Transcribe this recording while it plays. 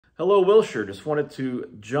Hello, Wilshire. Just wanted to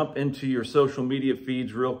jump into your social media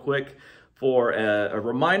feeds real quick for a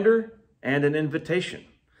reminder and an invitation.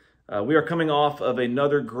 We are coming off of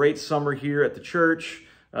another great summer here at the church,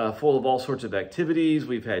 full of all sorts of activities.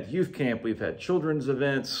 We've had youth camp, we've had children's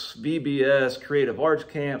events, VBS, creative arts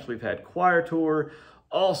camps, we've had choir tour,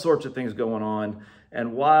 all sorts of things going on.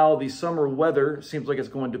 And while the summer weather seems like it's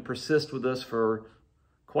going to persist with us for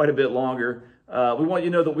quite a bit longer, we want you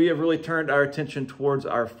to know that we have really turned our attention towards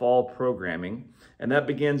our fall programming, and that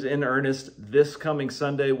begins in earnest this coming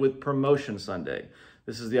Sunday with Promotion Sunday.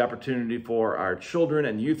 This is the opportunity for our children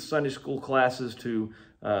and youth Sunday school classes to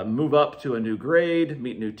move up to a new grade,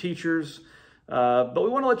 meet new teachers. But we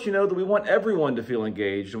want to let you know that we want everyone to feel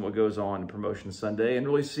engaged in what goes on in Promotion Sunday and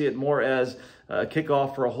really see it more as a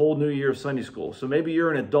kickoff for a whole new year of Sunday school. So maybe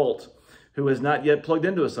you're an adult who has not yet plugged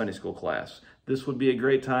into a Sunday school class. This would be a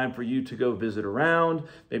great time for you to go visit around,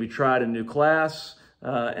 maybe try out a new class,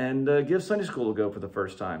 and give Sunday school a go for the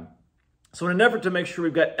first time. So in an effort to make sure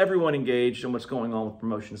we've got everyone engaged in what's going on with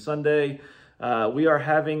Promotion Sunday, we are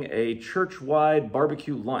having a church-wide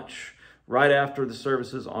barbecue lunch right after the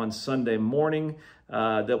services on Sunday morning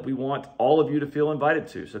that we want all of you to feel invited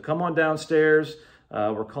to. So come on downstairs.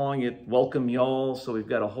 We're calling it Welcome Y'all. So we've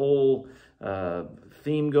got a whole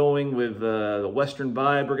theme going with the Western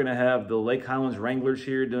vibe. We're going to have the Lake Highlands Wranglers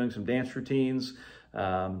here doing some dance routines.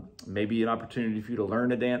 Maybe an opportunity for you to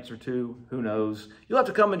learn a dance or two. Who knows? You'll have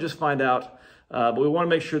to come and just find out. But we want to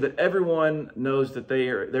make sure that everyone knows that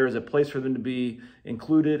there is a place for them to be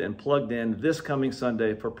included and plugged in this coming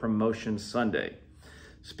Sunday for Promotion Sunday.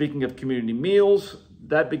 Speaking of community meals,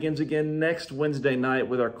 that begins again next Wednesday night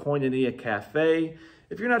with our Koinonia Cafe.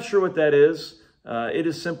 If you're not sure what that is, it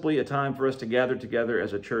is simply a time for us to gather together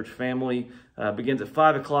as a church family. Begins at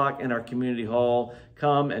 5 o'clock in our community hall.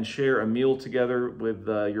 Come and share a meal together with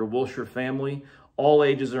your Wilshire family. All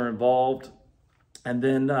ages are involved. And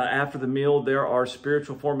then after the meal, there are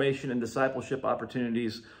spiritual formation and discipleship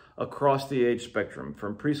opportunities across the age spectrum,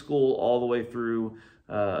 from preschool all the way through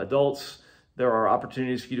adults. There are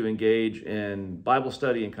opportunities for you to engage in Bible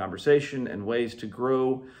study and conversation and ways to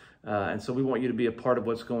grow. And so we want you to be a part of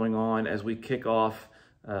what's going on as we kick off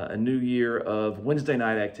a new year of Wednesday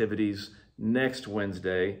night activities next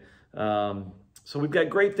Wednesday. So we've got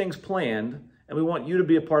great things planned, and we want you to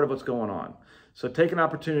be a part of what's going on. So take an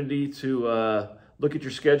opportunity to look at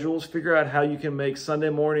your schedules, figure out how you can make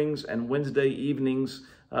Sunday mornings and Wednesday evenings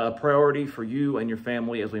a priority for you and your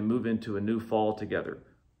family as we move into a new fall together.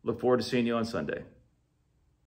 Look forward to seeing you on Sunday.